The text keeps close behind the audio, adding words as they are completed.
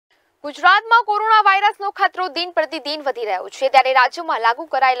ગુજરાતમાં કોરોના વાયરસનો ખતરો દિન પ્રતિદિન વધી રહ્યો છે ત્યારે રાજ્યમાં લાગુ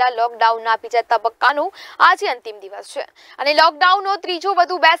કરાયેલા લોકડાઉનના બીજા તબક્કાનું આજે અંતિમ દિવસ છે અને લોકડાઉનનો ત્રીજો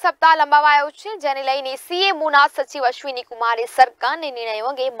વધુ 2 સપ્તાહ લંબાવાયો છે જેને લઈને સીએમઓના સચિવ અશ્વિની કુમારે સરકારને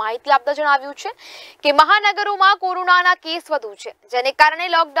નિર્ણય અંગે માહિતી આપતા જણાવ્યું છે કે મહાનગરોમાં કોરોનાના કેસ વધુ છે જેને કારણે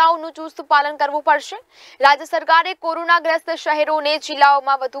લોકડાઉનનું ચુસ્ત પાલન કરવું પડશે। રાજ્ય સરકારે કોરોનાગ્રસ્ત શહેરોને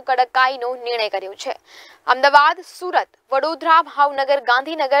જિલ્લાઓમાં વધુ કડકાઈનો નિર્ણય કર્યો છે। અમદાવાદ, સુરત, વડોદરા, ભાવનગર,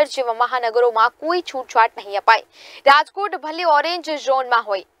 ગાંધીનગર જેવા મહાનગરોમાં કોઈ છૂટછાટ નહીં અપાય। રાજકોટ ભલે ઓરેન્જ ઝોનમાં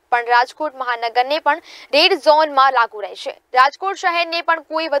હોય પણ રાજકોટ મહાનગરને પણ રેડ ઝોનમાં લાગુ રહેશે। રાજકોટ શહેરને પણ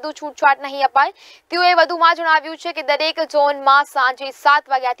કોઈ વધુ છૂટછાટ નહીં અપાય। તેઓએ વધુમાં જણાવ્યું છે કે દરેક ઝોનમાં સાંજે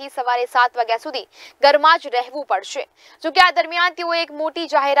 7 વાગ્યાથી સવારે 7 વાગ્યા સુધી ઘરમાં જ રહેવું પડશે। જો કે આ દરમિયાન તેઓએ એક મોટી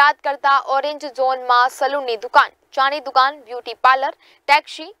જાહેરાત કરતા ઓરેન્જ ઝોનમાં સલૂનની દુકાન, ચાની દુકાન, બ્યુટી પાર્લર,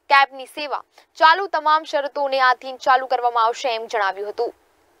 ટેક્સી, કેબની સેવા ચાલુ તમામ શરતોને આધીન ચાલુ કરવામાં આવશે એમ જણાવ્યું હતું।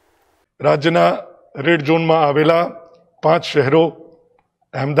 રાજ્યના રેડ ઝોનમાં આવેલા 5 શહેરો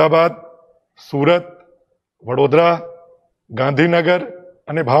અમદાવાદ, સુરત, વડોદરા, ગાંધીનગર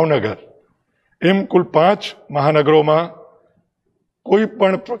અને ભાવનગર એમ કુલ 5 મહાનગરોમાં કોઈ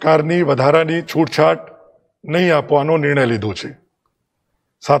પણ પ્રકારની વધારાની છૂટછાટ નહીં આપવાનો નિર્ણય લીધો છે।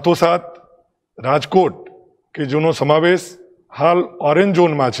 સાથોસાથ રાજકોટ કે જેનો સમાવેશ હાલ ઓરેન્જ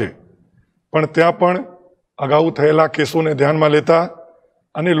ઝોનમાં છે પણ ત્યાં પણ અગાઉ થયેલા કેસોને ધ્યાનમાં લેતા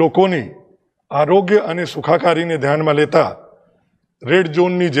અને લોકોની આરોગ્ય અને સુખાકારીને ધ્યાનમાં લેતા રેડ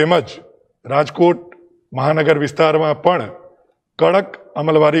ઝોનની જેમ જ રાજકોટ મહાનગર વિસ્તારમાં પણ કડક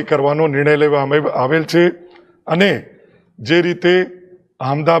અમલવારી કરવાનો નિર્ણય લેવામાં આવેલ છે અને જે રીતે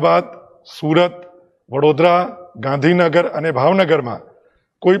અમદાવાદ, સુરત, વડોદરા, ગાંધીનગર અને ભાવનગરમાં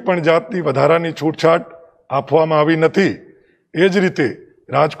કોઈ પણ જાતની વધારાની છૂટછાટ આપવામાં આવી નથી એ જ રીતે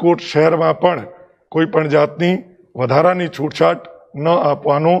રાજકોટ શહેરમાં પણ કોઈ પણ જાતની વધારાની છૂટછાટ ન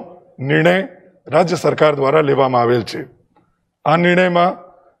આપવાનો નિર્ણય રાજ્ય સરકાર દ્વારા લેવામાં આવેલ છે। આ નિર્ણયમાં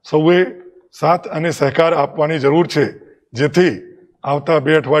સૌએ સાથ અને સહકાર આપવાની જરૂર છે જેથી આવતા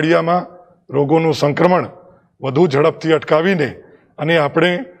 2 અઠવાડિયામાં રોગોનું સંક્રમણ વધુ ઝડપથી અટકાવીને અને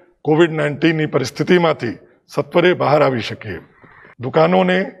આપણે કોવિડ-19ની પરિસ્થિતિમાંથી સત્વરે બહાર આવી શકીએ।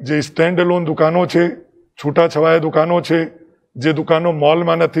 દુકાનોને જે સ્ટેન્ડ એલોન દુકાનો છે, છૂટાછવાયા દુકાનો છે, જે દુકાનો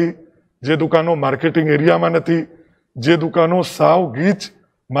મોલમાં નથી, જે દુકાનો માર્કેટિંગ એરિયામાં નથી, જે દુકાનો સાવ ગીચ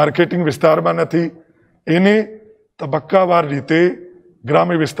માર્કેટિંગ વિસ્તારમાં નથી, એને તબક્કાવાર રીતે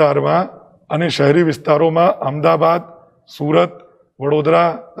ગ્રામ્ય વિસ્તારમાં અને શહેરી વિસ્તારોમાં અમદાવાદ, સુરત, વડોદરા,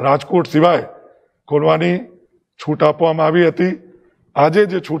 રાજકોટ સિવાય ખોલવાની છૂટ આપવામાં આવી હતી। આજે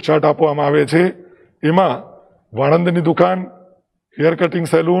જે છૂટછાટ આપવામાં આવે છે એમાં વાળંદની દુકાન, હેર કટિંગ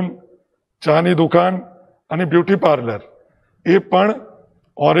સેલૂન, ચાની દુકાન અને બ્યુટી પાર્લર એ પણ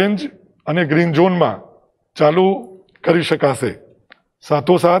ઓરેન્જ અને ગ્રીન ઝોનમાં ચાલુ કરી શકાશે।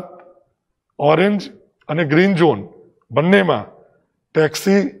 સાથોસાથ ઓરેન્જ અને ગ્રીન ઝોન બંનેમાં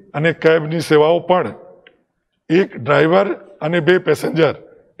ટેક્સી અને કેબની સેવાઓ પણ એક ડ્રાઈવર અને 2 પેસેન્જર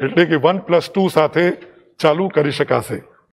એટલે કે 1+2 સાથે ચાલુ કરી શકાશે।